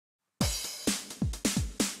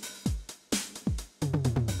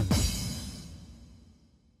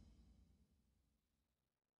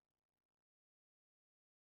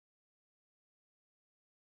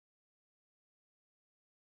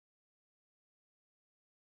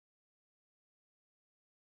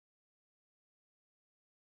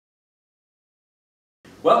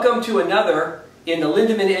Welcome to another in the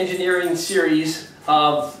Lindemann Engineering series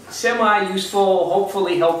of semi-useful,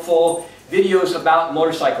 hopefully helpful videos about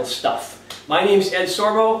motorcycle stuff. My name is Ed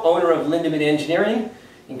Sorbo, owner of Lindemann Engineering.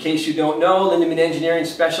 In case you don't know, Lindemann Engineering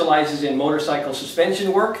specializes in motorcycle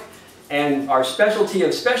suspension work, and our specialty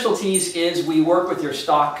of specialties is we work with your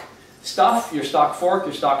stock stuff, your stock fork,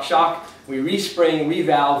 your stock shock. We respring,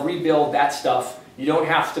 revalve, rebuild that stuff. You don't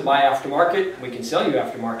have to buy aftermarket. We can sell you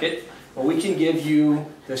aftermarket. But we can give you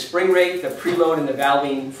the spring rate, the preload, and the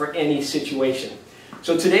valving for any situation.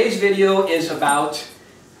 So today's video is about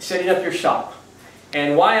setting up your shop.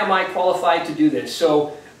 And why am I qualified to do this?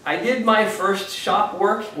 So I did my first shop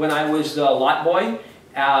work when I was the lot boy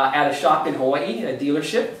at a shop in Hawaii, a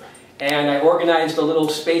dealership. And I organized a little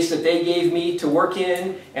space that they gave me to work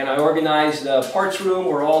in. And I organized the parts room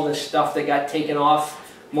where all the stuff that got taken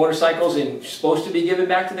off motorcycles and supposed to be given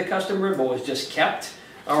back to the customer but was just kept.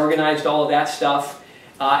 I organized all of that stuff,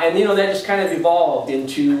 and that just kind of evolved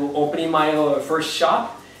into opening my first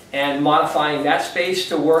shop and modifying that space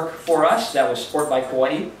to work for us. That was Sport Bike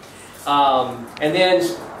Hawaii. And then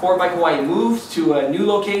Sport Bike Hawaii moved to a new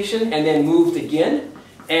location and then moved again,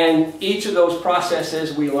 and each of those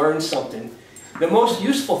processes we learned something. The most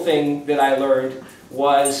useful thing that I learned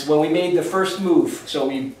was when we made the first move. So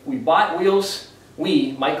we bought wheels.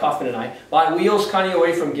 Mike Kaufman and I, bought wheels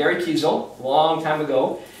Kaneohe from Gary Kiesel a long time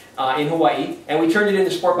ago in Hawaii, and we turned it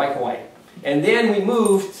into Sport Bike Hawaii. And then we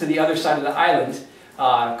moved to the other side of the island,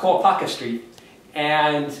 Koapaka Street,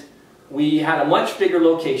 and we had a much bigger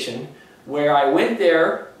location where I went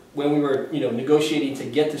there when we were negotiating to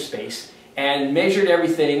get the space and measured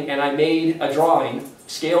everything, and I made a drawing,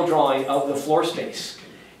 scale drawing of the floor space.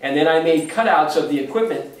 And then I made cutouts of the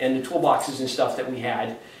equipment and the toolboxes and stuff that we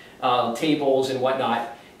had, tables and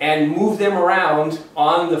whatnot, and move them around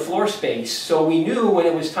on the floor space so we knew when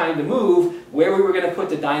it was time to move where we were going to put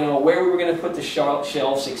the dyno, where we were going to put the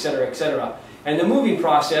shelves, etc., etc. And the moving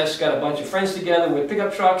process, got a bunch of friends together with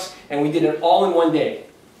pickup trucks, and we did it all in one day.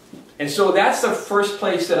 And so that's the first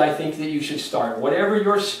place that I think that you should start. Whatever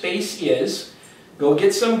your space is, go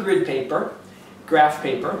get some grid paper, graph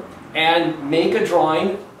paper, and make a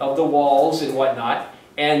drawing of the walls and whatnot.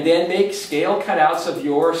 And then make scale cutouts of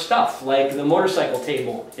your stuff, like the motorcycle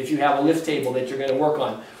table, if you have a lift table that you're going to work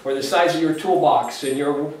on, or the size of your toolbox and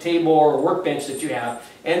your table or workbench that you have,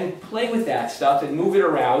 and play with that stuff and move it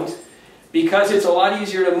around, because it's a lot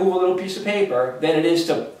easier to move a little piece of paper than it is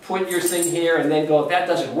to put your thing here and then go, if that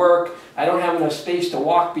doesn't work, I don't have enough space to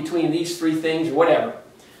walk between these three things, or whatever.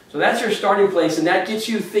 So that's your starting place, and that gets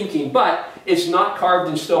you thinking, but it's not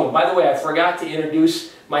carved in stone. By the way, I forgot to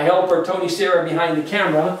introduce my helper, Tony Serra, behind the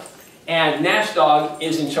camera, and Nash Dog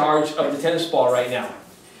is in charge of the tennis ball right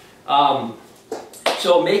now.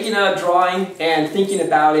 So making a drawing and thinking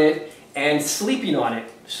about it and sleeping on it.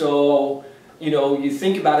 So, you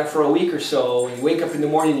think about it for a week or so, and you wake up in the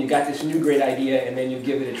morning and you got this new great idea, and then you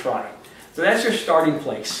give it a try. So that's your starting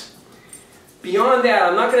place. Beyond that,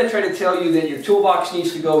 I'm not going to try to tell you that your toolbox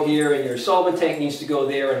needs to go here and your solvent tank needs to go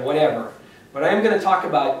there and whatever. But I am going to talk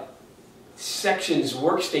about sections,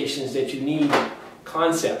 workstations that you need,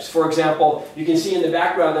 concepts. For example, you can see in the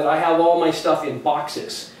background that I have all my stuff in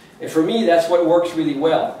boxes. And for me, that's what works really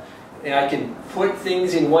well. And I can put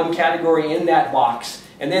things in one category in that box,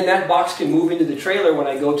 and then that box can move into the trailer when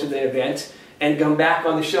I go to the event and come back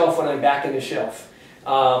on the shelf when I'm back in the shelf.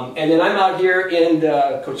 And then I'm out here in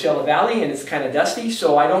the Coachella Valley, and it's kind of dusty,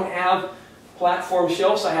 so I don't have platform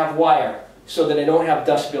shelves, I have wire, so that I don't have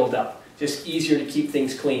dust buildup. Just easier to keep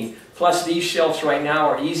things clean. Plus, these shelves right now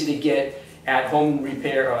are easy to get at home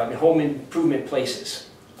repair, home improvement places.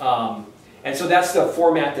 And so that's the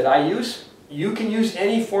format that I use. You can use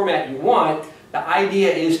any format you want. The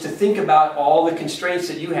idea is to think about all the constraints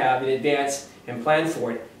that you have in advance and plan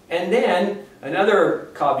for it. And then, another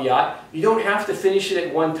caveat, you don't have to finish it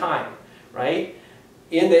at one time, right?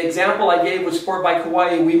 In the example I gave with Sport Bike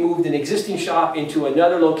Hawaii, we moved an existing shop into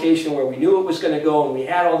another location where we knew it was going to go, and we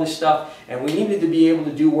had all this stuff, and we needed to be able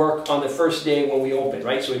to do work on the first day when we opened,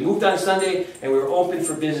 right? So we moved on Sunday, and we were open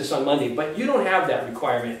for business on Monday. But you don't have that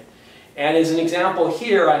requirement. And as an example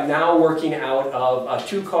here, I'm now working out of a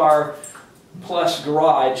 2-car plus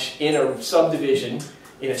garage in a subdivision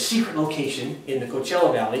in a secret location in the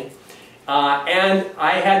Coachella Valley. And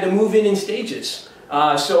I had to move in stages.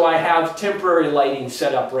 So I have temporary lighting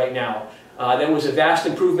set up right now. That was a vast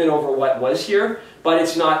improvement over what was here, but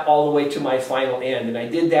it's not all the way to my final end. And I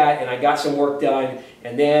did that, and I got some work done,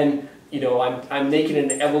 and then I'm making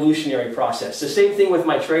an evolutionary process. The same thing with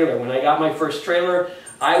my trailer. When I got my first trailer,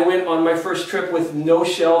 I went on my first trip with no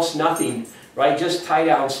shelves, nothing. right? Just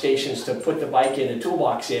tie-down stations to put the bike in, the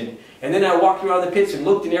toolbox in. And then I walked around the pits and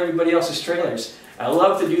looked in everybody else's trailers. I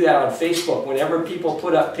love to do that on Facebook. Whenever people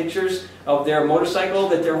put up pictures of their motorcycle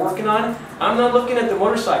that they're working on, I'm not looking at the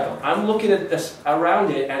motorcycle. I'm looking at this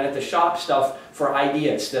around it and at the shop stuff for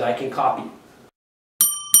ideas that I can copy.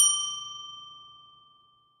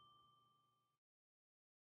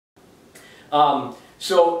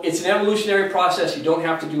 So it's an evolutionary process. You don't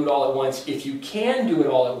have to do it all at once. If you can do it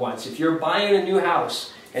all at once, if you're buying a new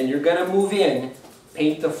house and you're going to move in,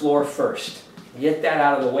 paint the floor first. Get that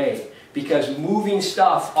out of the way. Because moving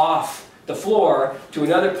stuff off the floor to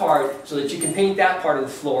another part so that you can paint that part of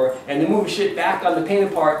the floor and then move shit back on the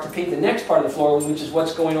painted part to paint the next part of the floor, which is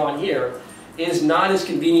what's going on here, is not as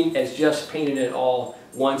convenient as just painting it all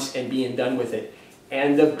once and being done with it.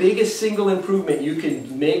 And the biggest single improvement you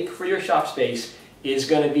can make for your shop space is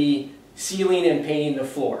going to be sealing and painting the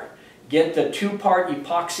floor. Get the 2-part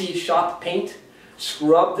epoxy shop paint,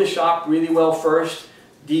 scrub the shop really well first,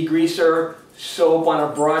 degreaser, soap on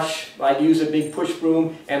a brush. I use a big push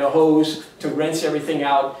broom and a hose to rinse everything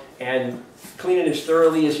out and clean it as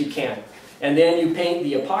thoroughly as you can. And then you paint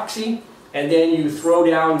the epoxy, and then you throw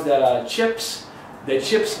down the chips. The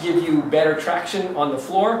chips give you better traction on the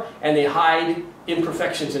floor, and they hide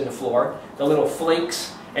imperfections in the floor, the little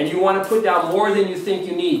flakes. And you want to put down more than you think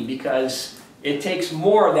you need, because it takes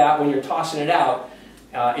more of that when you're tossing it out.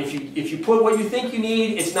 If you put what you think you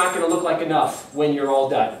need, it's not going to look like enough when you're all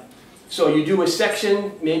done. So you do a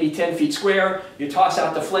section, maybe 10 feet square, you toss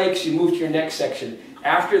out the flakes, you move to your next section.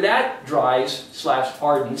 After that dries /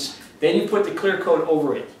 hardens, then you put the clear coat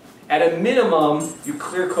over it. At a minimum, you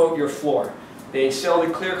clear coat your floor. They sell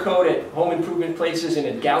the clear coat at home improvement places in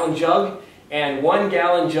a gallon jug, and 1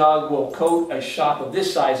 gallon jug will coat a shop of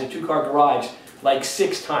this size, a 2-car garage, like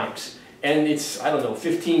 6 times. And it's, I don't know,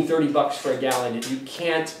 15, 30 bucks for a gallon that you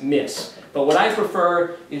can't miss. But what I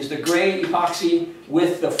prefer is the gray epoxy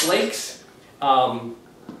with the flakes, and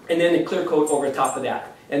then the clear coat over the top of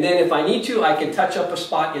that. And then if I need to, I can touch up a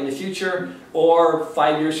spot in the future, or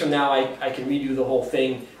 5 years from now, I can redo the whole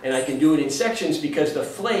thing, and I can do it in sections because the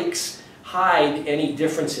flakes hide any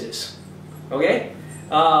differences. Okay?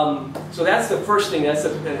 So that's the first thing.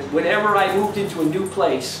 Whenever I moved into a new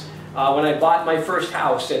place, when I bought my first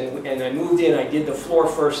house and I moved in, I did the floor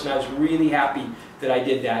first, and I was really happy that I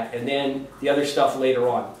did that, and then the other stuff later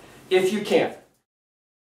on, if you can.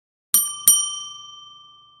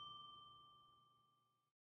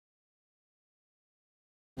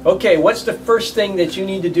 Okay, what's the first thing that you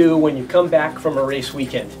need to do when you come back from a race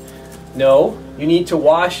weekend? No, you need to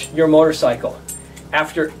wash your motorcycle.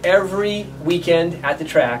 After every weekend at the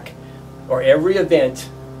track, or every event,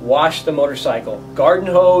 wash the motorcycle. Garden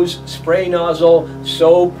hose, spray nozzle,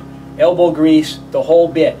 soap, elbow grease, the whole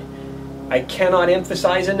bit. I cannot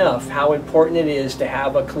emphasize enough how important it is to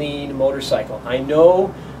have a clean motorcycle. I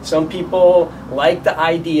know some people like the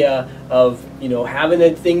idea of, having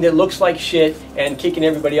a thing that looks like shit and kicking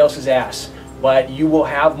everybody else's ass. But you will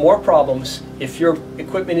have more problems if your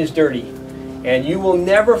equipment is dirty. And you will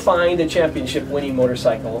never find a championship winning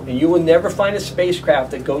motorcycle, and you will never find a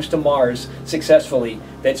spacecraft that goes to Mars successfully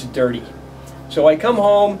that's dirty. So I come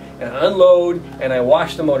home and I unload and I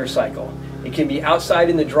wash the motorcycle. It can be outside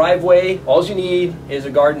in the driveway. All you need is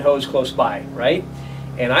a garden hose close by, right?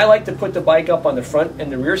 And I like to put the bike up on the front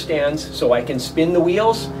and the rear stands so I can spin the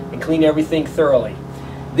wheels and clean everything thoroughly.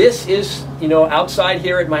 This is, outside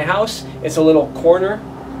here at my house. It's a little corner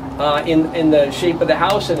in the shape of the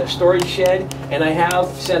house and a storage shed, and I have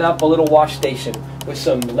set up a little wash station with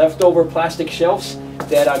some leftover plastic shelves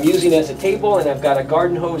that I'm using as a table, and I've got a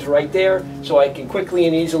garden hose right there so I can quickly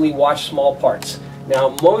and easily wash small parts.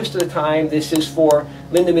 Now, most of the time this is for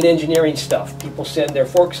Lindemann Engineering stuff. People send their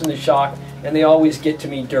forks in the shock and they always get to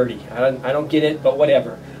me dirty. I don't get it, but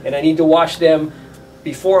whatever. And I need to wash them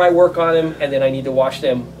before I work on them, and then I need to wash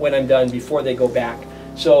them when I'm done before they go back.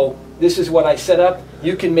 So this is what I set up.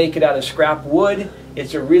 You can make it out of scrap wood.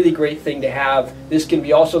 It's a really great thing to have. This can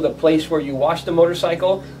be also the place where you wash the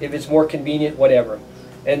motorcycle if it's more convenient, whatever.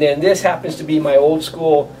 And then this happens to be my old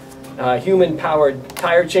school human-powered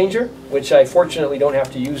tire changer, which I fortunately don't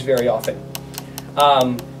have to use very often.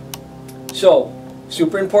 So,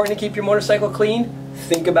 super important to keep your motorcycle clean.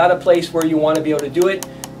 Think about a place where you want to be able to do it.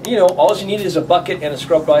 All you need is a bucket and a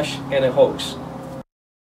scrub brush and a hose.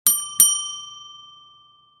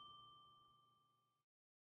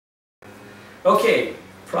 Okay,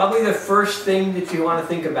 probably the first thing that you want to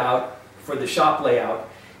think about for the shop layout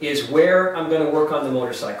is where I'm going to work on the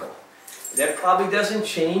motorcycle. That probably doesn't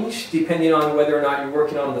change depending on whether or not you're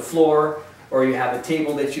working on the floor or you have a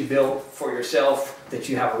table that you built for yourself that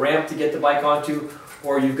you have a ramp to get the bike onto,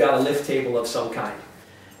 or you've got a lift table of some kind.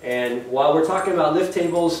 And while we're talking about lift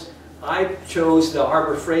tables, I chose the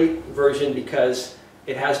Harbor Freight version because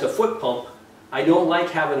it has the foot pump. I don't like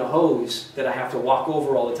having a hose that I have to walk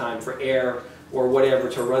over all the time for air or whatever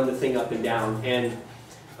to run the thing up and down. And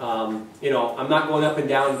you know, I'm not going up and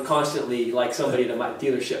down constantly like somebody at a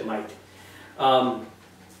dealership might.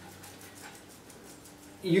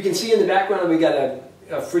 You can see in the background we got a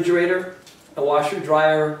refrigerator, a washer,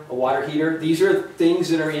 dryer, a water heater. These are things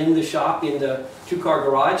that are in the shop, in the two-car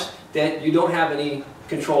garage, that you don't have any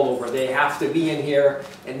control over. They have to be in here,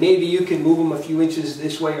 and maybe you can move them a few inches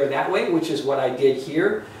this way or that way, which is what I did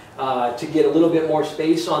here, to get a little bit more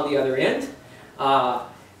space on the other end.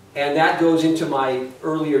 And that goes into my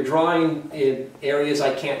earlier drawing in areas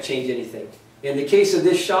I can't change anything. In the case of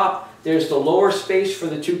this shop, there's the lower space for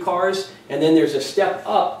the two cars, and then there's a step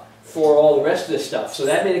up for all the rest of the stuff. So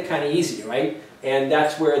that made it kind of easy, right? And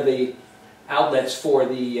that's where the outlets for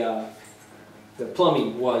the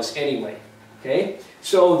plumbing was anyway. Okay?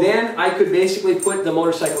 So then I could basically put the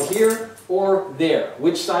motorcycle here or there.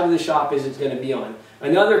 Which side of the shop is it going to be on?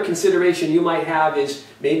 Another consideration you might have is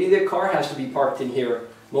maybe the car has to be parked in here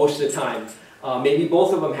most of the time. Maybe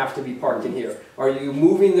both of them have to be parked in here. Are you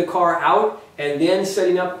moving the car out and then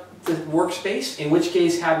setting up the workspace? In which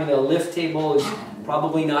case having a lift table is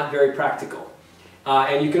probably not very practical.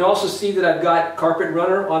 And you can also see that I've got carpet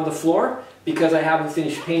runner on the floor because I haven't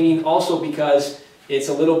finished painting, also because it's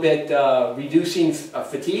a little bit reducing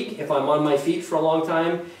fatigue if I'm on my feet for a long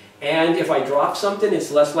time. And if I drop something,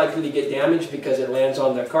 it's less likely to get damaged because it lands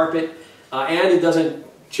on the carpet. And it doesn't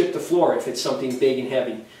chip the floor if it's something big and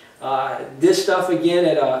heavy. This stuff, again,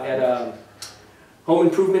 at a home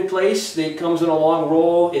improvement place, it comes in a long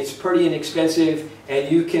roll. It's pretty inexpensive,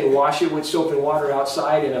 and you can wash it with soap and water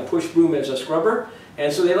outside and a push broom as a scrubber.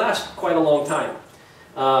 And so they last quite a long time.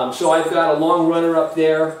 So I've got a long runner up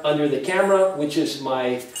there under the camera, which is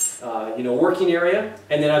my working area.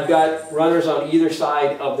 And then I've got runners on either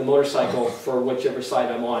side of the motorcycle for whichever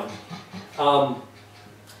side I'm on.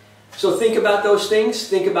 So think about those things.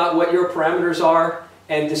 Think about what your parameters are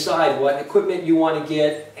and decide what equipment you want to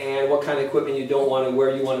get and what kind of equipment you don't want and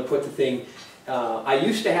where you want to put the thing. I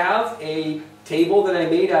used to have a table that I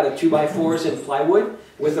made out of 2x4s and plywood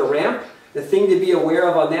with a ramp. The thing to be aware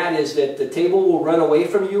of on that is that the table will run away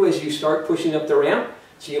from you as you start pushing up the ramp.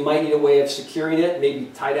 So you might need a way of securing it, maybe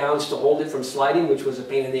tie downs to hold it from sliding, which was a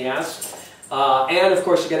pain in the ass. And of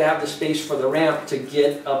course, you got to have the space for the ramp to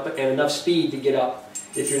get up and enough speed to get up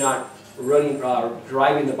if you're not running,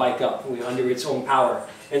 driving the bike up under its own power.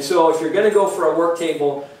 And so if you're going to go for a work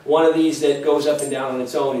table, one of these that goes up and down on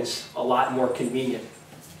its own is a lot more convenient.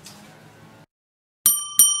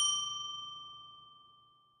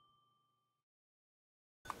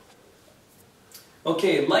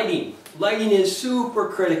 Okay, lighting. Lighting is super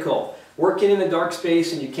critical. Working in a dark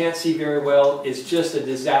space and you can't see very well is just a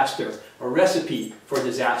disaster, a recipe for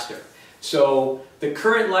disaster. So the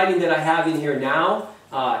current lighting that I have in here now,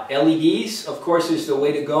 LEDs, of course, is the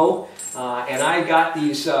way to go. And I got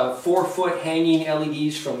these 4-foot hanging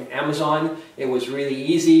LEDs from Amazon. It was really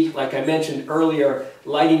easy. Like I mentioned earlier,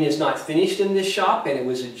 lighting is not finished in this shop, and it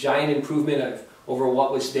was a giant improvement over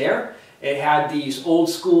what was there. It had these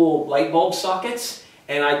old school light bulb sockets,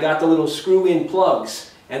 and I got the little screw-in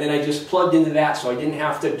plugs. And then I just plugged into that, so I didn't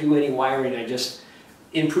have to do any wiring. I just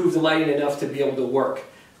improved the lighting enough to be able to work.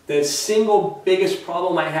 The single biggest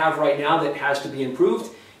problem I have right now that has to be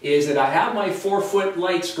improved is that I have my 4-foot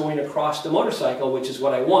lights going across the motorcycle, which is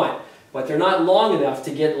what I want, but they're not long enough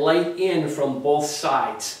to get light in from both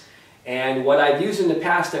sides. And what I've used in the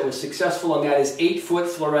past that was successful on that is 8-foot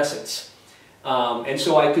fluorescents. And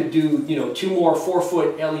so I could do, 2 more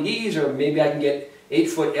 4-foot LEDs, or maybe I can get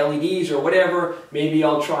 8-foot LEDs or whatever. Maybe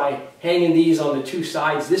I'll try hanging these on the 2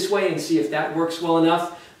 sides this way and see if that works well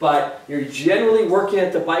enough. But you're generally working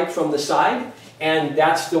at the bike from the side, and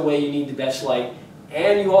that's the way you need the best light.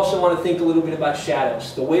 And you also want to think a little bit about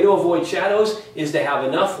shadows. The way to avoid shadows is to have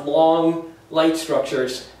enough long light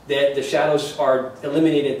structures that the shadows are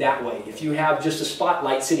eliminated that way. If you have just a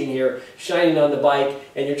spotlight sitting here shining on the bike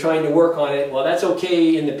and you're trying to work on it, well, that's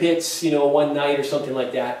okay in the pits, one night or something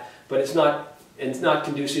like that, but it's not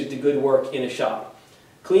conducive to good work in a shop.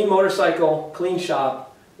 Clean motorcycle, clean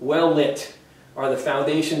shop, well lit are the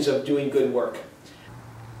foundations of doing good work.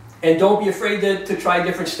 And don't be afraid to try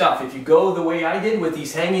different stuff. If you go the way I did with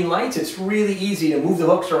these hanging lights, it's really easy to move the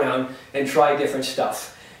hooks around and try different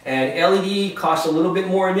stuff. And LED costs a little bit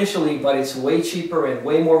more initially, but it's way cheaper and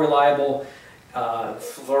way more reliable.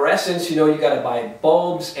 Fluorescence, you got to buy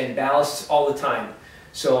bulbs and ballasts all the time.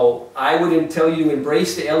 So I would tell you to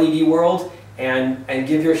embrace the LED world and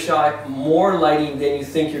give your shot more lighting than you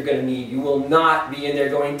think you're going to need. You will not be in there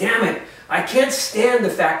going, damn it, I can't stand the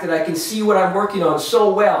fact that I can see what I'm working on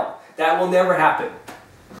so well. That will never happen.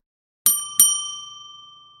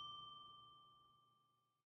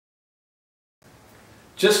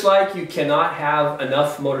 Just like you cannot have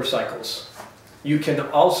enough motorcycles, you can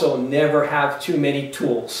also never have too many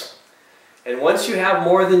tools. And once you have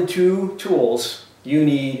more than 2 tools, you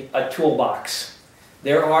need a toolbox.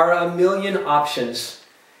 There are a million options.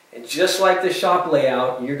 And just like the shop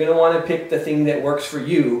layout, you're going to want to pick the thing that works for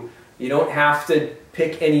you. You don't have to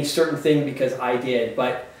pick any certain thing because I did.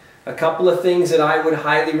 But a couple of things that I would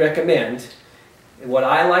highly recommend, what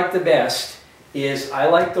I like the best, is I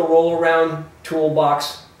like the roll-around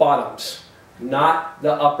toolbox bottoms, not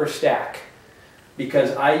the upper stack,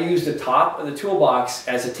 because I use the top of the toolbox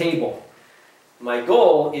as a table. My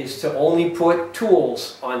goal is to only put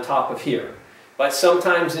tools on top of here, but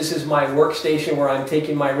sometimes this is my workstation where I'm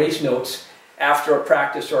taking my race notes after a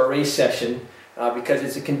practice or a race session because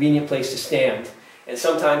it's a convenient place to stand. And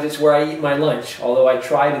sometimes it's where I eat my lunch, although I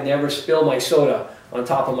try to never spill my soda on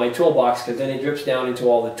top of my toolbox because then it drips down into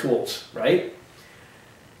all the tools, right?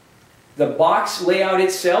 The box layout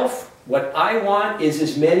itself, what I want is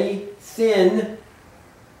as many thin,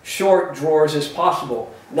 short drawers as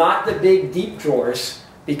possible. Not the big, deep drawers,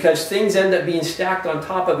 because things end up being stacked on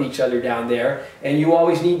top of each other down there, and you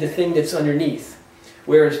always need the thing that's underneath.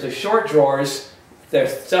 Whereas the short drawers, the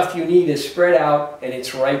stuff you need is spread out, and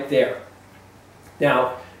it's right there.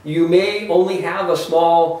 Now, you may only have a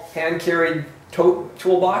small hand-carried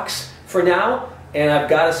toolbox for now, and I've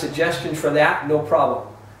got a suggestion for that, no problem.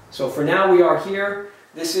 So for now we are here.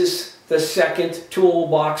 This is the second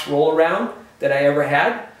toolbox roll around that I ever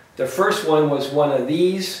had. The first one was one of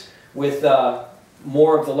these with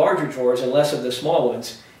more of the larger drawers and less of the small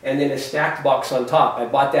ones, and then a stacked box on top. I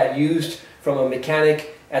bought that used from a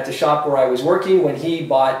mechanic at the shop where I was working when he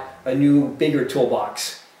bought a new bigger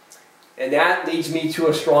toolbox. And that leads me to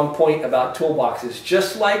a strong point about toolboxes.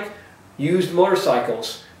 Just like used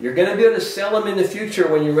motorcycles, you're going to be able to sell them in the future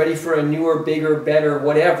when you're ready for a newer, bigger, better,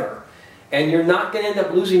 whatever. And you're not going to end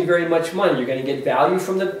up losing very much money. You're going to get value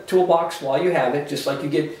from the toolbox while you have it, just like you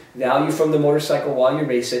get value from the motorcycle while you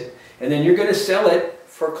race it. And then you're going to sell it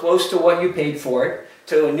for close to what you paid for it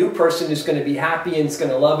to a new person who's going to be happy and is going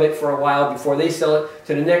to love it for a while before they sell it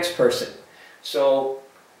to the next person. So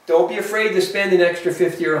don't be afraid to spend an extra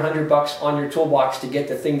 50 or 100 bucks on your toolbox to get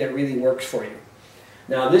the thing that really works for you.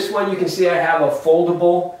 Now this one, you can see I have a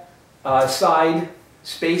foldable side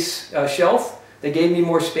space shelf. They gave me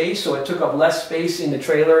more space, so it took up less space in the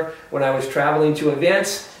trailer when I was traveling to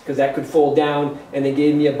events, because that could fold down, and they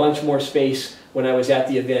gave me a bunch more space when I was at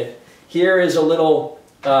the event. Here is a little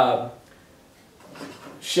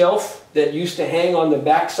shelf that used to hang on the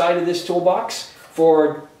back side of this toolbox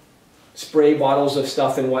for spray bottles of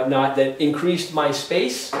stuff and whatnot that increased my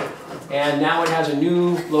space, and now it has a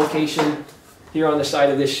new location here on the side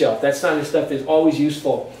of this shelf. That kind of stuff is always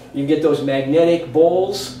useful. You can get those magnetic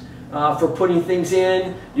bowls for putting things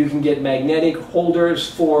in. You can get magnetic holders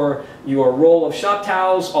for your roll of shop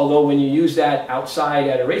towels, although when you use that outside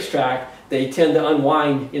at a racetrack, they tend to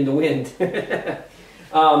unwind in the wind.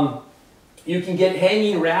 You can get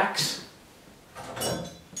hanging racks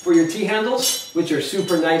for your T-handles, which are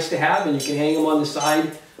super nice to have, and you can hang them on the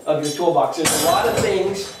side of your toolbox. There's a lot of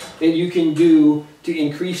things that you can do to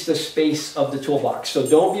increase the space of the toolbox. So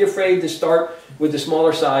don't be afraid to start with the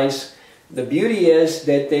smaller size. The beauty is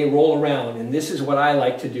that they roll around, and this is what I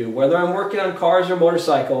like to do. Whether I'm working on cars or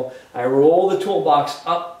motorcycle, I roll the toolbox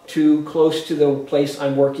up to close to the place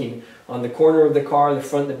I'm working, on the corner of the car, the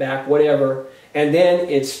front, the back, whatever, and then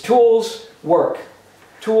it's tools, work.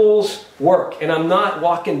 Tools, work. And I'm not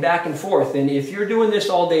walking back and forth. And if you're doing this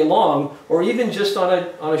all day long, or even just on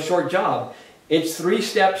a short job, it's 3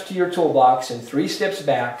 steps to your toolbox and 3 steps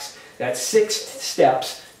back. That's 6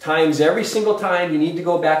 steps times every single time you need to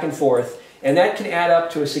go back and forth. And that can add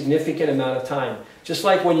up to a significant amount of time. Just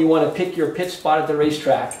like when you want to pick your pit spot at the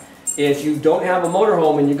racetrack. If you don't have a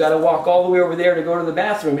motorhome and you've got to walk all the way over there to go to the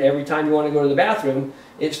bathroom every time you want to go to the bathroom,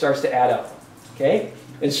 it starts to add up. Okay?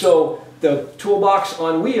 And so the toolbox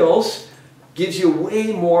on wheels gives you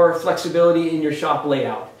way more flexibility in your shop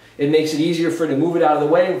layout. It makes it easier for you to move it out of the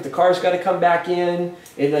way if the car's got to come back in.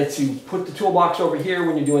 It lets you put the toolbox over here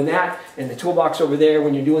when you're doing that, and the toolbox over there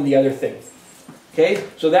when you're doing the other thing. Okay,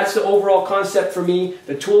 so that's the overall concept for me.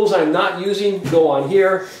 The tools I'm not using go on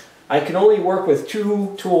here. I can only work with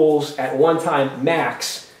 2 tools at one time,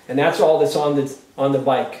 max, and that's all that's on the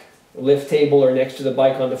bike, lift table or next to the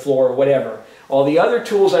bike on the floor or whatever. All the other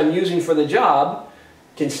tools I'm using for the job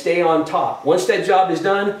can stay on top. Once that job is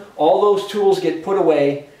done, all those tools get put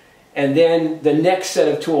away, and then the next set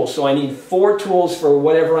of tools. So I need 4 tools for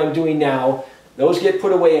whatever I'm doing now. Those get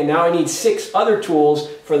put away, and now I need 6 other tools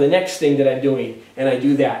for the next thing that I'm doing, and I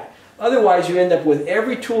do that. Otherwise, you end up with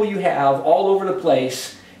every tool you have all over the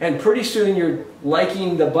place, and pretty soon you're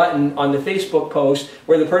liking the button on the Facebook post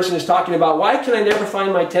where the person is talking about, why can I never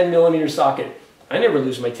find my 10mm socket? I never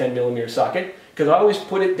lose my 10mm socket because I always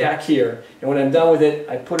put it back here, and when I'm done with it,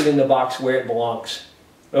 I put it in the box where it belongs.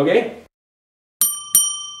 Okay?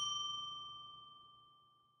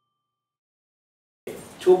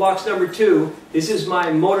 Toolbox number 2, this is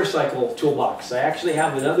my motorcycle toolbox. I actually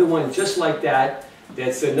have another one just like that.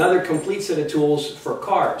 That's another complete set of tools for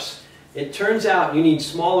cars. It turns out you need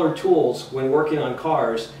smaller tools when working on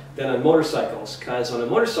cars than on motorcycles, because on a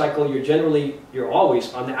motorcycle you're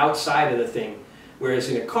always on the outside of the thing, whereas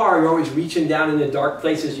in a car you're always reaching down into dark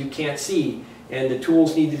places you can't see, and the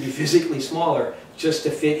tools need to be physically smaller just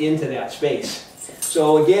to fit into that space.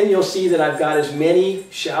 So again, you'll see that I've got as many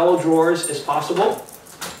shallow drawers as possible,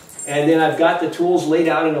 and then I've got the tools laid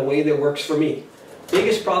out in a way that works for me.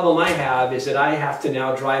 Biggest problem I have is that I have to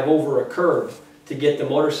now drive over a curb to get the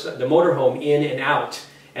motorhome in and out.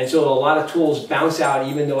 And so a lot of tools bounce out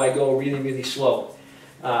even though I go really, really slow.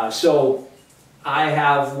 So I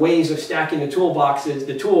have ways of stacking the toolboxes,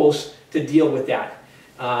 the tools, to deal with that.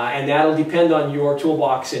 And that'll depend on your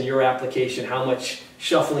toolbox and your application, how much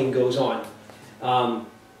shuffling goes on.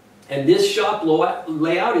 And this shop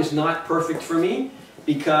layout is not perfect for me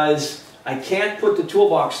because I can't put the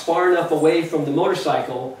toolbox far enough away from the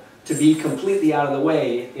motorcycle to be completely out of the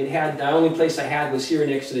way. The only place I had was here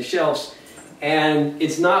next to the shelves, and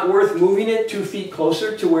it's not worth moving it 2 feet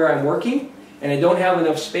closer to where I'm working, and I don't have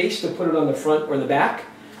enough space to put it on the front or the back,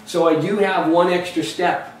 so I do have one extra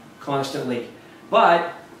step constantly.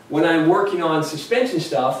 But when I'm working on suspension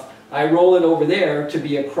stuff, I roll it over there to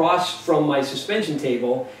be across from my suspension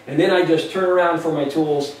table, and then I just turn around for my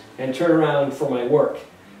tools and turn around for my work.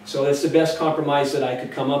 So that's the best compromise that I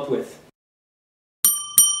could come up with.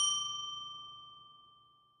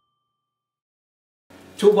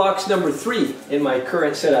 Toolbox number 3 in my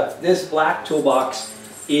current setup. This black toolbox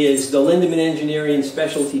is the Lindemann Engineering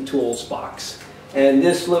Specialty Tools box. And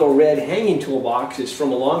this little red hanging toolbox is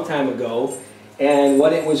from a long time ago. And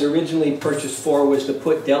what it was originally purchased for was to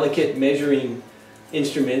put delicate measuring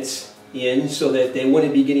instruments in so that they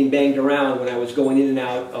wouldn't be getting banged around when I was going in and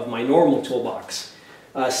out of my normal toolbox.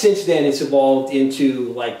 Since then, it's evolved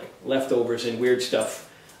into like leftovers and weird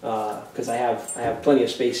stuff because I have plenty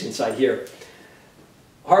of space inside here.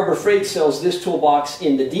 Harbor Freight sells this toolbox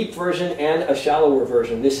in the deep version and a shallower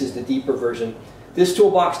version. This is the deeper version. This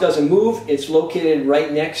toolbox doesn't move. It's located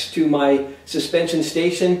right next to my suspension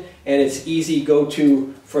station, and it's easy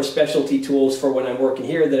go-to for specialty tools for when I'm working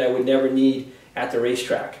here that I would never need at the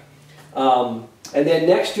racetrack. And then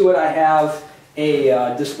next to it, I have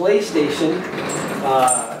a display station.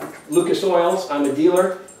 Lucas Oils, I'm a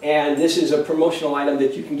dealer, and this is a promotional item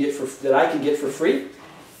that you can get that I can get for free.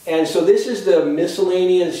 And so this is the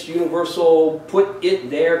miscellaneous universal, put it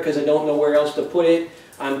there because I don't know where else to put it.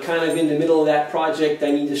 I'm kind of in the middle of that project. I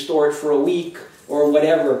need to store it for a week or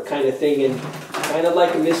whatever kind of thing. And kind of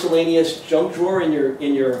like a miscellaneous junk drawer in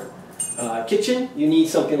your kitchen, you need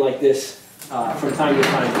something like this from time to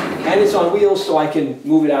time. And it's on wheels so I can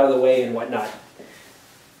move it out of the way and whatnot.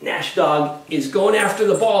 Nash Dog is going after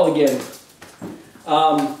the ball again.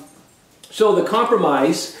 So the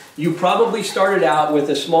compromise, you probably started out with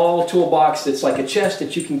a small toolbox that's like a chest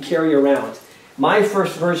that you can carry around. My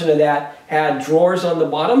first version of that had drawers on the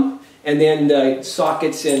bottom and then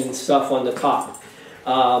sockets and stuff on the top.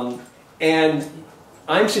 And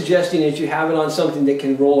I'm suggesting that you have it on something that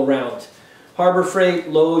can roll around. Harbor Freight,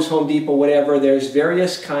 Lowe's, Home Depot, whatever, there's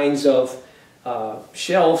various kinds of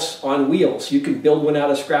shelves on wheels. You can build one out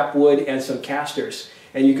of scrap wood and some casters.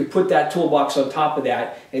 And you could put that toolbox on top of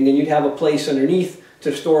that, and then you'd have a place underneath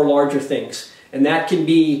to store larger things. And that can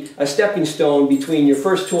be a stepping stone between your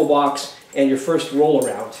first toolbox and your first roll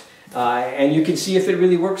around. And you can see if it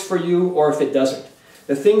really works for you or if it doesn't.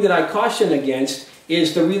 The thing that I caution against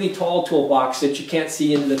is the really tall toolbox that you can't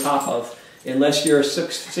see into the top of unless you're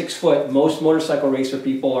 6 foot. Most motorcycle racer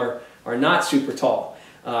people are not super tall.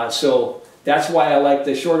 So that's why I like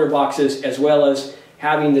the shorter boxes as well as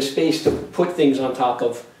having the space to put things on top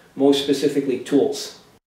of, most specifically tools.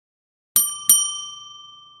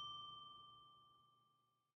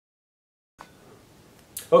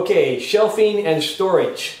 Okay, shelving and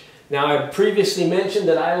storage. Now I previously mentioned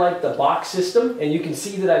that I like the box system, and you can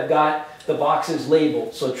see that I've got the boxes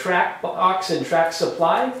labeled. So track box and track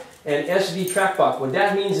supply, and SV track box. What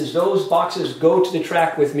that means is those boxes go to the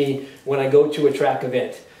track with me when I go to a track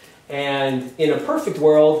event. And in a perfect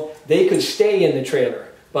world, they could stay in the trailer.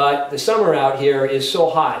 But the summer out here is so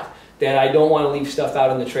hot that I don't want to leave stuff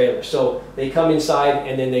out in the trailer. So they come inside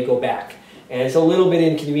and then they go back. And it's a little bit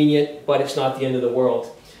inconvenient, but it's not the end of the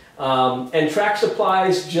world. And track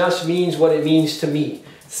supplies just means what it means to me.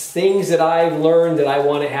 Things that I've learned that I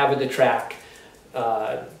want to have at the track.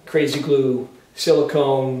 Crazy glue,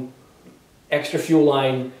 silicone, extra fuel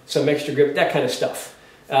line, some extra grip, that kind of stuff.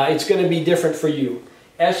 It's going to be different for you.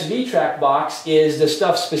 SV track box is the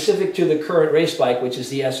stuff specific to the current race bike, which is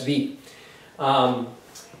the SV.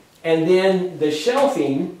 And then the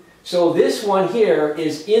shelving, so this one here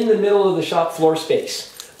is in the middle of the shop floor space.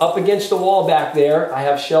 Up against the wall back there, I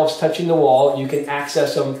have shelves touching the wall. You can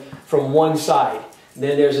access them from one side.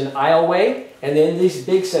 Then there's an aisleway, and then this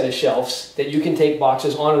big set of shelves that you can take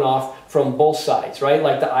boxes on and off from both sides, right?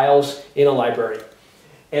 Like the aisles in a library.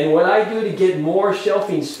 And what I do to get more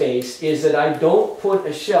shelving space is that I don't put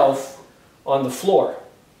a shelf on the floor,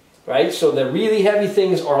 right? So the really heavy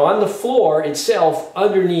things are on the floor itself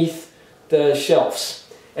underneath the shelves.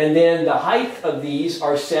 And then the height of these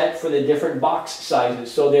are set for the different box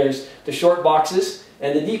sizes. So there's the short boxes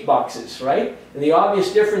and the deep boxes, right? And the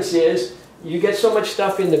obvious difference is you get so much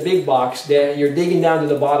stuff in the big box that you're digging down to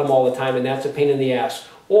the bottom all the time, and that's a pain in the ass.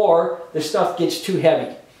 Or the stuff gets too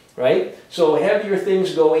heavy, right? So heavier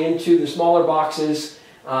things go into the smaller boxes,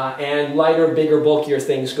 and lighter, bigger, bulkier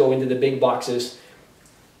things go into the big boxes.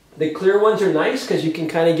 The clear ones are nice because you can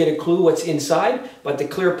kind of get a clue what's inside, but the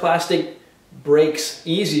clear plastic breaks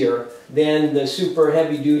easier than the super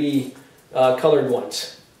heavy-duty colored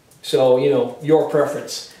ones. So, you know, your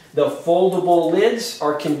preference. The foldable lids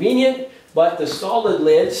are convenient, but the solid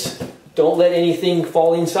lids don't let anything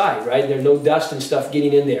fall inside, right? There's no dust and stuff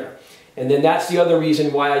getting in there. And then that's the other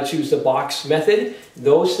reason why I choose the box method.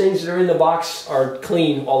 Those things that are in the box are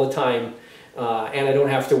clean all the time, and I don't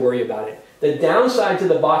have to worry about it. The downside to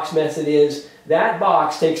the box method is that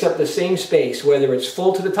box takes up the same space, whether it's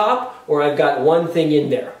full to the top or I've got one thing in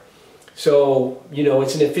there. So, you know,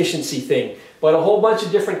 it's an efficiency thing. But a whole bunch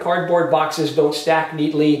of different cardboard boxes don't stack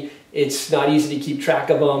neatly. It's not easy to keep track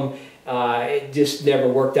of them. It just never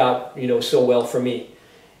worked out, you know, so well for me.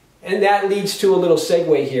 And that leads to a little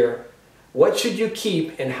segue here. What should you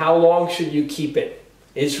keep and how long should you keep it?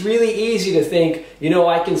 It's really easy to think, you know,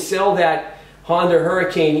 I can sell that Honda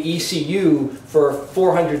Hurricane ECU for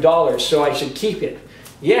 $400, so I should keep it.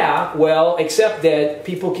 Yeah, well, except that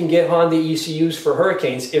people can get Honda ECUs for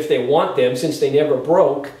Hurricanes if they want them, since they never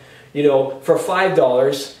broke, you know, for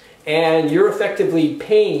 $5, and you're effectively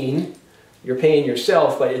paying, you're paying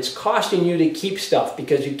yourself, but it's costing you to keep stuff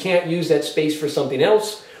because you can't use that space for something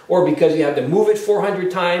else, or because you have to move it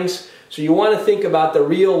 400 times. So you want to think about the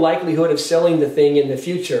real likelihood of selling the thing in the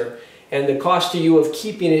future and the cost to you of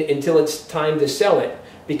keeping it until it's time to sell it,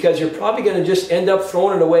 because you're probably going to just end up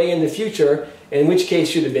throwing it away in the future, in which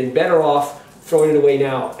case you'd have been better off throwing it away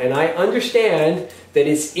now. And I understand that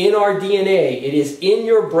it's in our DNA, it is in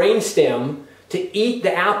your brainstem to eat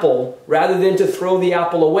the apple rather than to throw the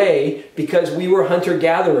apple away, because we were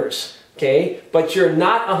hunter-gatherers, okay? But you're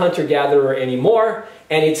not a hunter-gatherer anymore,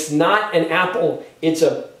 and it's not an apple, it's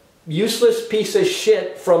a useless piece of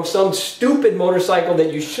shit from some stupid motorcycle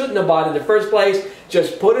that you shouldn't have bought in the first place.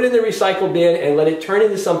 Just put it in the recycle bin and let it turn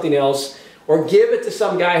into something else, or give it to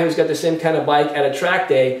some guy who's got the same kind of bike at a track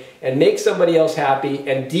day and make somebody else happy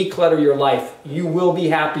and declutter your life. You will be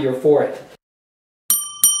happier for it.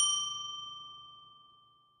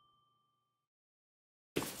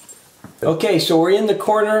 Okay, so we're in the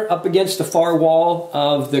corner up against the far wall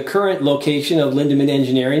of the current location of Lindemann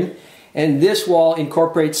Engineering. And this wall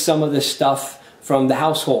incorporates some of the stuff from the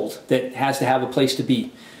household that has to have a place to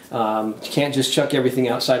be. You can't just chuck everything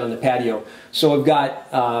outside on the patio. So we've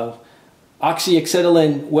got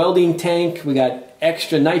oxyacetylene welding tank, we got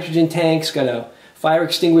extra nitrogen tanks, got a fire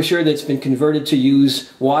extinguisher that's been converted to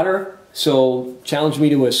use water. So challenge me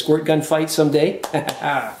to a squirt gun fight someday.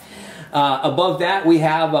 Above that we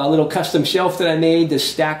have a little custom shelf that I made to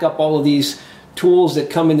stack up all of these tools that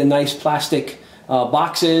come in the nice plastic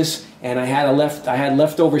boxes. And I had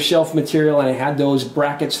leftover shelf material, and I had those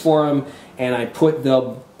brackets for them, and I put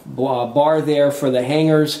the bar there for the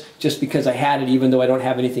hangers just because I had it, even though I don't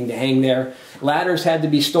have anything to hang there. Ladders had to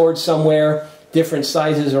be stored somewhere. Different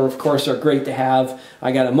sizes are, of course, are great to have.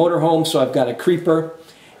 I got a motorhome, so I've got a creeper.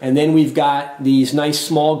 And then we've got these nice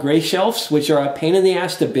small gray shelves, which are a pain in the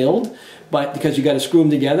ass to build, but because you got to screw them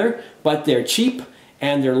together, but they're cheap.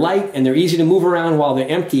 And they're light, and they're easy to move around while they're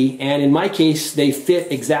empty, and in my case they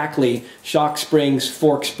fit exactly. Shock springs,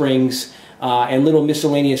 fork springs, and little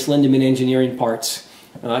miscellaneous Lindemann engineering parts.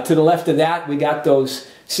 To the left of that, we got those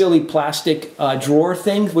silly plastic drawer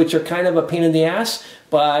things, which are kind of a pain in the ass,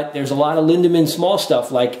 but there's a lot of Lindemann small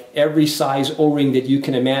stuff, like every size O-ring that you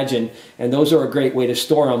can imagine, and those are a great way to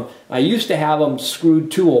store them. I used to have them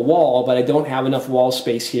screwed to a wall, but I don't have enough wall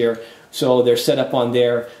space here, so they're set up on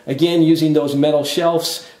there. Again, using those metal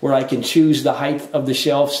shelves where I can choose the height of the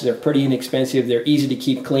shelves. They're pretty inexpensive, they're easy to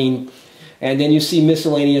keep clean. And then you see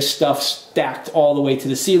miscellaneous stuff stacked all the way to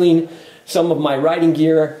the ceiling. Some of my riding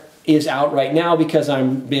gear is out right now because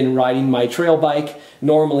I've been riding my trail bike.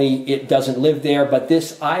 Normally it doesn't live there, but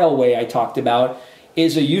this aisleway I talked about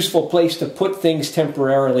is a useful place to put things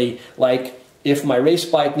temporarily, like if my race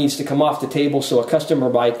bike needs to come off the table so a customer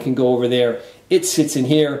bike can go over there, it sits in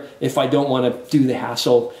here if I don't want to do the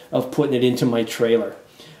hassle of putting it into my trailer.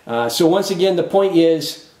 So once again, the point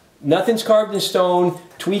is, nothing's carved in stone.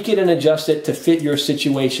 Tweak it and adjust it to fit your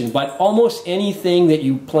situation. But almost anything that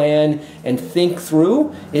you plan and think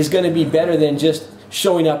through is going to be better than just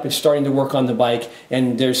showing up and starting to work on the bike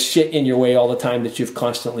and there's shit in your way all the time that you've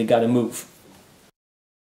constantly got to move.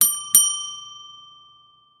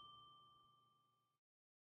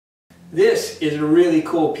 This is a really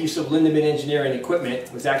cool piece of Lindemann engineering equipment.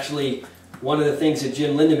 It was actually one of the things that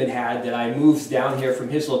Jim Lindemann had that I moved down here from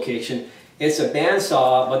his location. It's a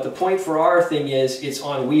bandsaw, but the point for our thing is it's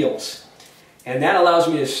on wheels. And that allows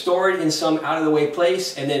me to store it in some out-of-the-way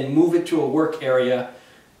place and then move it to a work area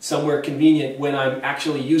somewhere convenient when I'm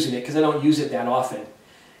actually using it, because I don't use it that often.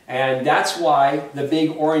 And that's why the big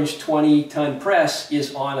orange 20-ton press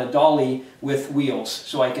is on a dolly with wheels.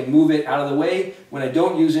 So I can move it out of the way when I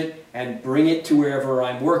don't use it and bring it to wherever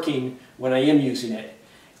I'm working when I am using it.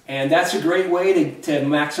 And that's a great way to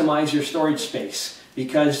maximize your storage space,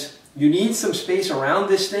 because you need some space around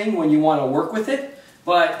this thing when you want to work with it,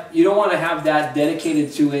 but you don't want to have that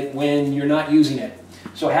dedicated to it when you're not using it.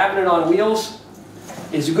 So having it on wheels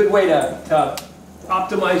is a good way to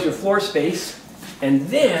optimize your floor space. And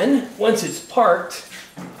then, once it's parked,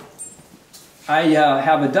 I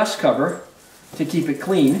have a dust cover to keep it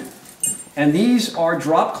clean. And these are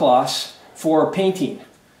drop cloths for painting.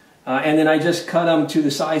 And then I just cut them to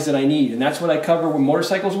the size that I need. And that's what I cover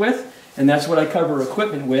motorcycles with. And that's what I cover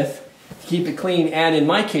equipment with to keep it clean. And in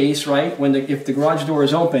my case, right, if the garage door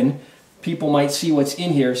is open, people might see what's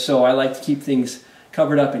in here, so I like to keep things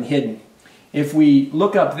covered up and hidden. If we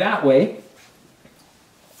look up that way,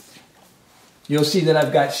 you'll see that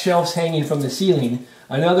I've got shelves hanging from the ceiling.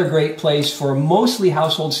 Another great place for mostly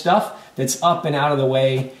household stuff that's up and out of the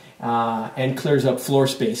way and clears up floor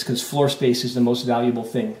space, because floor space is the most valuable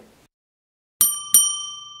thing.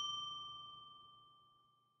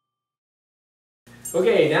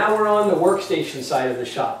 Okay, now we're on the workstation side of the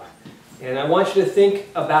shop. And I want you to think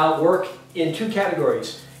about work in two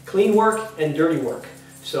categories: clean work and dirty work.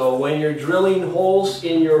 So when you're drilling holes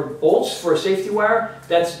in your bolts for a safety wire,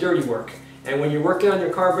 that's dirty work. And when you're working on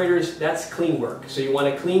your carburetors, that's clean work. So you want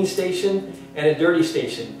a clean station and a dirty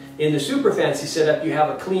station. In the super fancy setup, you have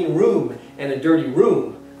a clean room and a dirty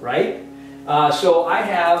room, right? So I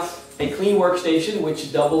have a clean workstation,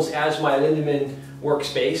 which doubles as my Lindemann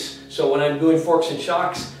workspace. So when I'm doing forks and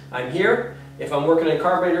shocks, I'm here. If I'm working on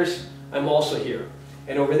carburetors, I'm also here.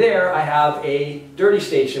 And over there, I have a dirty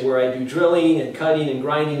station where I do drilling and cutting and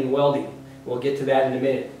grinding and welding. We'll get to that in a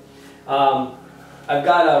minute. I've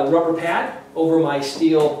got a rubber pad over my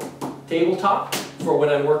steel tabletop for when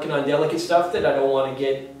I'm working on delicate stuff that I don't want to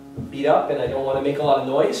get beat up and I don't want to make a lot of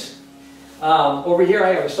noise. Over here, I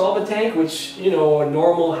have a solvent tank, which, you know, a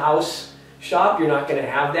normal house shop, you're not going to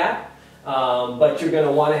have that. But you're going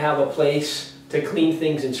to want to have a place to clean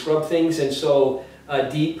things and scrub things, and so a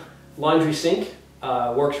deep laundry sink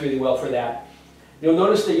works really well for that. You'll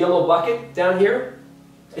notice the yellow bucket down here.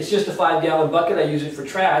 It's just a 5-gallon bucket. I use it for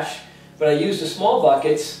trash, but I use the small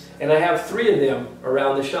buckets, and I have 3 of them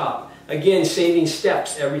around the shop. Again, saving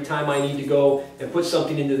steps every time I need to go and put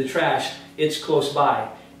something into the trash. It's close by,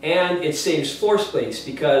 and it saves floor space,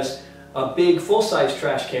 because a big full-size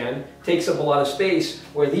trash can takes up a lot of space,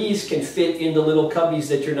 where these can fit into little cubbies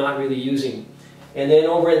that you're not really using. And then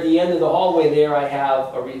over at the end of the hallway there, I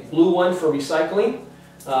have a blue one for recycling,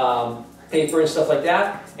 paper and stuff like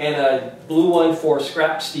that, and a blue one for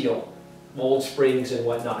scrap steel, mold springs and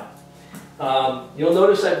whatnot. You'll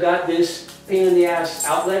notice I've got this pain-in-the-ass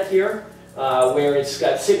outlet here, where it's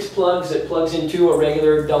got 6 plugs that plugs into a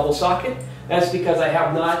regular double socket. That's because I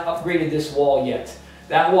have not upgraded this wall yet.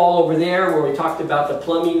 That wall over there, where we talked about the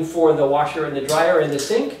plumbing for the washer and the dryer and the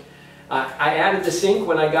sink, I added the sink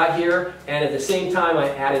when I got here, and at the same time I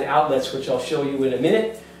added outlets, which I'll show you in a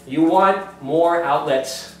minute. You want more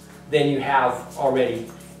outlets than you have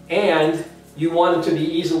already. and you want them to be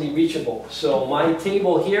easily reachable. So my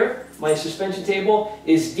table here, my suspension table,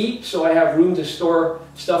 is deep, so I have room to store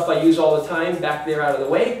stuff I use all the time back there out of the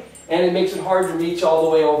way, and it makes it hard to reach all the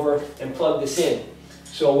way over and plug this in.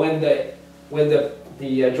 So when the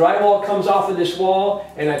drywall comes off of this wall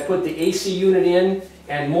and I put the AC unit in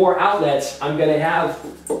and more outlets, I'm going to have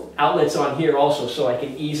outlets on here also so I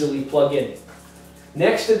can easily plug in.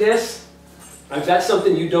 Next to this, I've got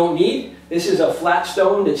something you don't need. This is a flat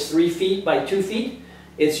stone that's 3 feet by 2 feet.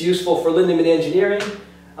 It's useful for Lindemann Engineering.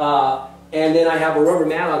 And then I have a rubber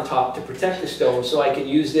mat on top to protect the stone, so I can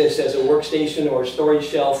use this as a workstation or a storage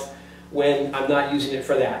shelf when I'm not using it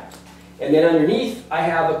for that. And then underneath, I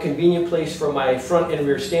have a convenient place for my front and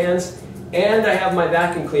rear stands, and I have my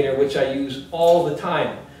vacuum cleaner, which I use all the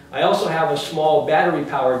time. I also have a small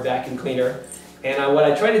battery-powered vacuum cleaner, and what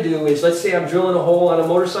I try to do is, let's say I'm drilling a hole on a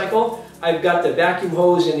motorcycle, I've got the vacuum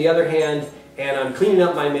hose in the other hand, and I'm cleaning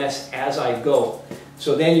up my mess as I go.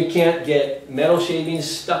 So then you can't get metal shavings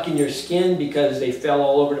stuck in your skin because they fell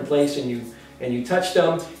all over the place and you touched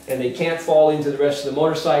them, and they can't fall into the rest of the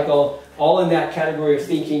motorcycle. All in that category of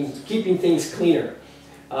thinking, keeping things cleaner.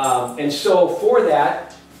 And so for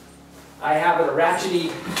that, I have a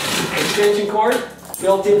ratchety extension cord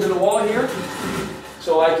built into the wall here,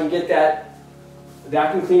 so I can get that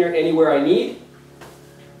vacuum cleaner anywhere I need.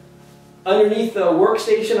 Underneath the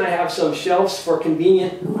workstation, I have some shelves for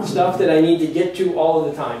convenient stuff that I need to get to all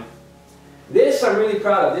of the time. This I'm really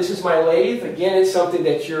proud of. This is my lathe. Again, it's something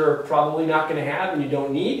that you're probably not going to have and you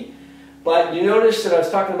don't need. But you notice that I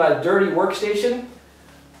was talking about a dirty workstation.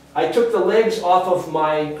 I took the legs off of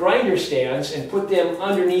my grinder stands and put them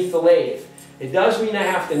underneath the lathe. It does mean I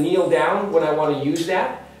have to kneel down when I want to use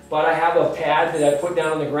that, but I have a pad that I put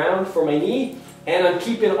down on the ground for my knee, and I'm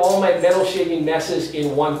keeping all my metal shaving messes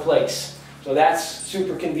in one place. So that's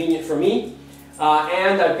super convenient for me.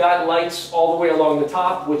 And I've got lights all the way along the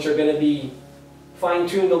top, which are going to be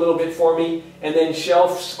fine-tuned a little bit for me, and then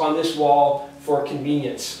shelves on this wall for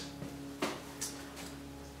convenience.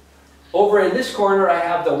 Over in this corner, I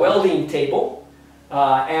have the welding table,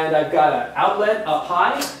 and I've got an outlet up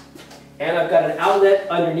high, and I've got an outlet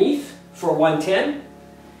underneath for 110.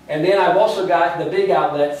 And then I've also got the big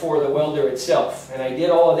outlet for the welder itself. And I did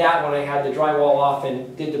all of that when I had the drywall off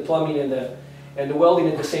and did the plumbing and the welding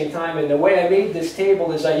at the same time. And the way I made this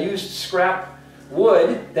table is I used scrap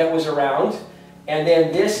wood that was around. And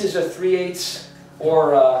then this is a 3/8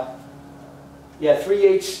 or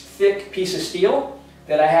 3/8 thick piece of steel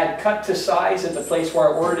that I had cut to size at the place where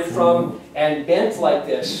I ordered it from and bent like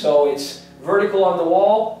this. So it's vertical on the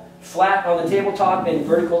wall, flat on the tabletop, and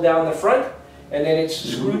vertical down the front. And then it's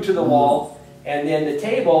screwed to the wall, and then the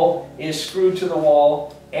table is screwed to the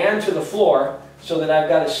wall and to the floor, so that I've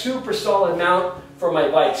got a super solid mount for my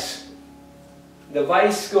vise. The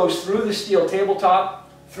vise goes through the steel tabletop,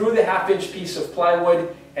 through the 1/2-inch piece of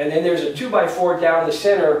plywood, and then there's a 2x4 down the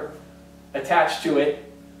center attached to it,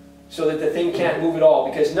 so that the thing can't move at all,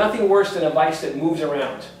 because nothing worse than a vise that moves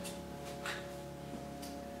around.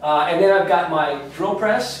 And then I've got my drill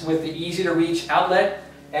press with the easy-to-reach outlet,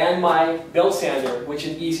 and my belt sander, which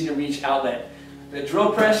is easy to reach outlet. The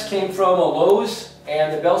drill press came from a Lowe's,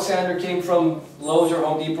 and the belt sander came from Lowe's or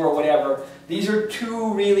Home Depot or whatever. These are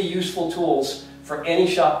two really useful tools for any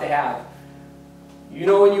shop to have. You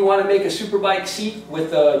know, when you want to make a superbike seat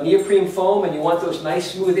with a neoprene foam and you want those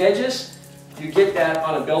nice smooth edges, you get that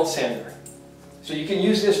on a belt sander. So you can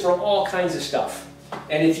use this for all kinds of stuff.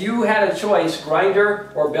 And if you had a choice, grinder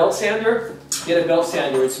or belt sander, get a belt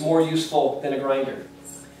sander. It's more useful than a grinder.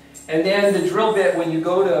 And then the drill bit, when you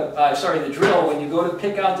go to, when you go to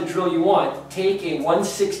pick out the drill you want, take a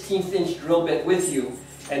 1/16 inch drill bit with you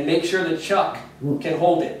and make sure the chuck can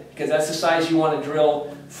hold it, because that's the size you want to drill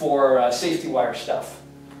for safety wire stuff.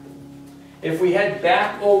 If we head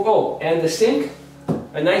back, and the sink,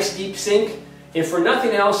 a nice deep sink. If for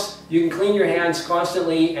nothing else, you can clean your hands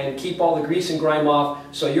constantly and keep all the grease and grime off,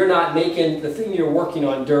 so you're not making the thing you're working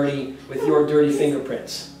on dirty with your dirty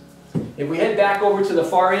fingerprints. If we head back over to the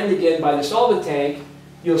far end again by the solvent tank,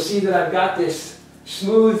 you'll see that I've got this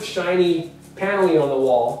smooth, shiny paneling on the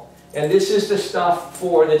wall. And this is the stuff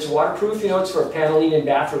that's waterproof. You know, it's for paneling in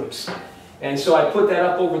bathrooms. And so I put that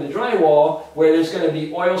up over the drywall where there's going to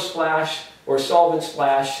be oil splash or solvent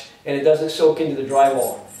splash, and it doesn't soak into the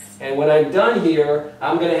drywall. And when I'm done here,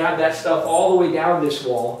 I'm going to have that stuff all the way down this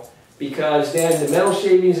wall, because then the metal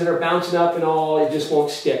shavings that are bouncing up and all, it just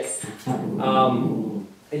won't stick.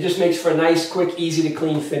 It just makes for a nice, quick, easy to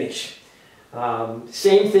clean finish.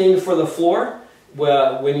 Same thing for the floor.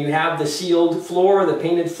 When you have the sealed floor, the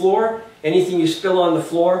painted floor, anything you spill on the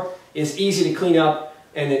floor is easy to clean up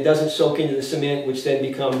and it doesn't soak into the cement, which then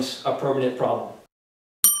becomes a permanent problem.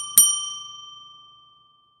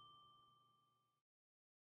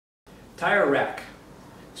 Tire rack.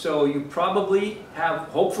 So you probably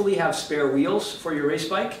hopefully have spare wheels for your race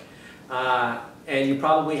bike, and you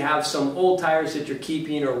probably have some old tires that you're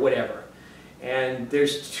keeping or whatever. And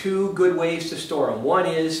there's two good ways to store them. One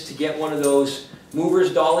is to get one of those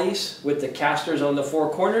movers dollies with the casters on the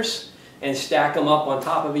four corners and stack them up on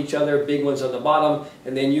top of each other, big ones on the bottom,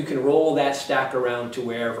 and then you can roll that stack around to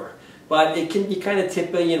wherever. But it can be kind of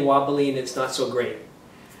tippy and wobbly and it's not so great.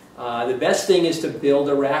 The best thing is to build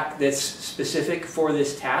a rack that's specific for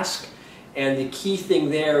this task, and the key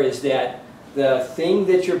thing there is that the thing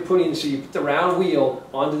that you're putting, so you put the round wheel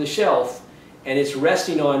onto the shelf and it's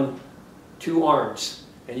resting on two arms,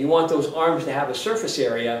 and you want those arms to have a surface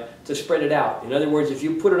area to spread it out. In other words, if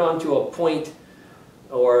you put it onto a point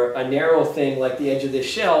or a narrow thing like the edge of this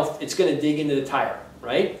shelf, it's going to dig into the tire,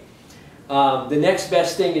 right? The next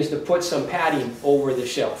best thing is to put some padding over the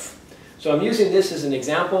shelf. So I'm using this as an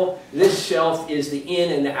example. This shelf is the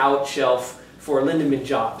in and the out shelf for Lindemann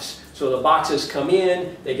jobs. So the boxes come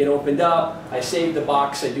in, they get opened up, I save the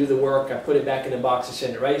box, I do the work, I put it back in the box and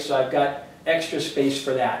send it, right? So I've got extra space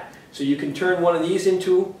for that. So you can turn one of these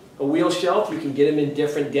into a wheel shelf. You can get them in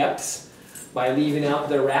different depths by leaving out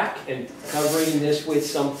the rack and covering this with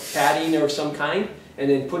some padding or some kind, and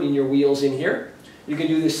then putting your wheels in here. You can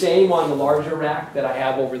do the same on the larger rack that I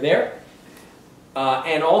have over there.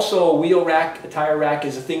 And also a wheel rack, a tire rack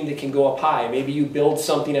is a thing that can go up high. Maybe you build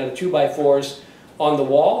something out of 2x4s on the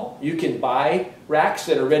wall. You can buy racks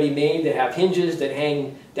that are ready made that have hinges that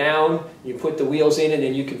hang down. You put the wheels in and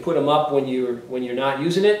then you can put them up when you're not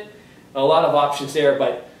using it. A lot of options there,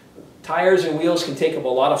 but tires and wheels can take up a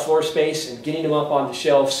lot of floor space, and getting them up on the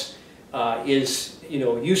shelves is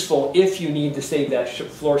useful if you need to save that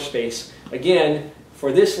floor space. Again,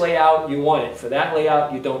 for this layout you want it. For that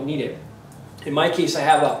layout you don't need it. In my case, I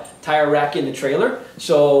have a tire rack in the trailer,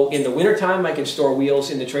 so in the wintertime I can store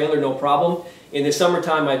wheels in the trailer, no problem. In the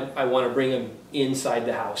summertime I want to bring them inside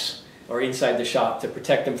the house or inside the shop to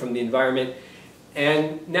protect them from the environment.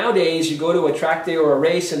 And nowadays you go to a track day or a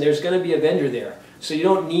race and there's going to be a vendor there. So you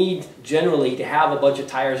don't need generally to have a bunch of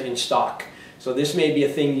tires in stock. So this may be a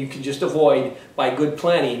thing you can just avoid by good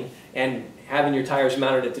planning and having your tires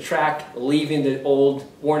mounted at the track, leaving the old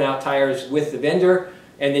worn out tires with the vendor,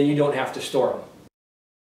 and then you don't have to store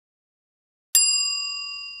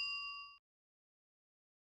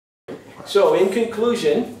them. So in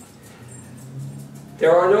conclusion,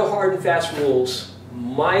 there are no hard and fast rules.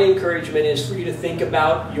 My encouragement is for you to think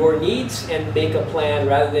about your needs and make a plan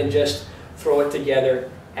rather than just throw it together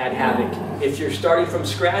at havoc. If you're starting from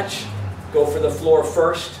scratch, go for the floor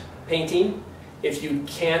first, painting. If you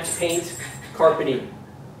can't paint, carpeting.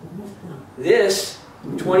 This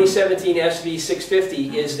 2017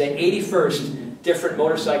 SV650 is the 81st different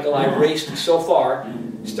motorcycle I've raced so far,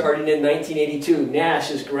 starting in 1982. Nash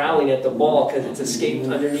is growling at the ball because it's escaped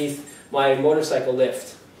underneath my motorcycle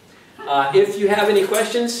lift. If you have any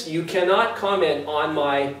questions, you cannot comment on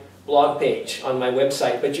my blog page on my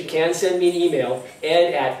website, but you can send me an email,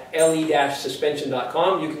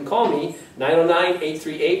 ed@le-suspension.com. You can call me,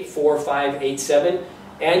 909-838-4587,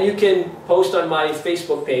 and you can post on my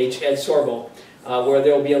Facebook page, Ed Sorbo, where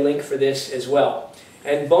there will be a link for this as well.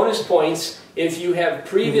 And bonus points, if you have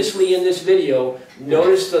previously in this video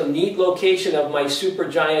noticed the neat location of my super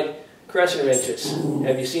giant crescent wrenches.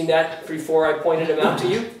 Have you seen that before I pointed them out to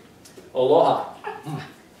you? Aloha.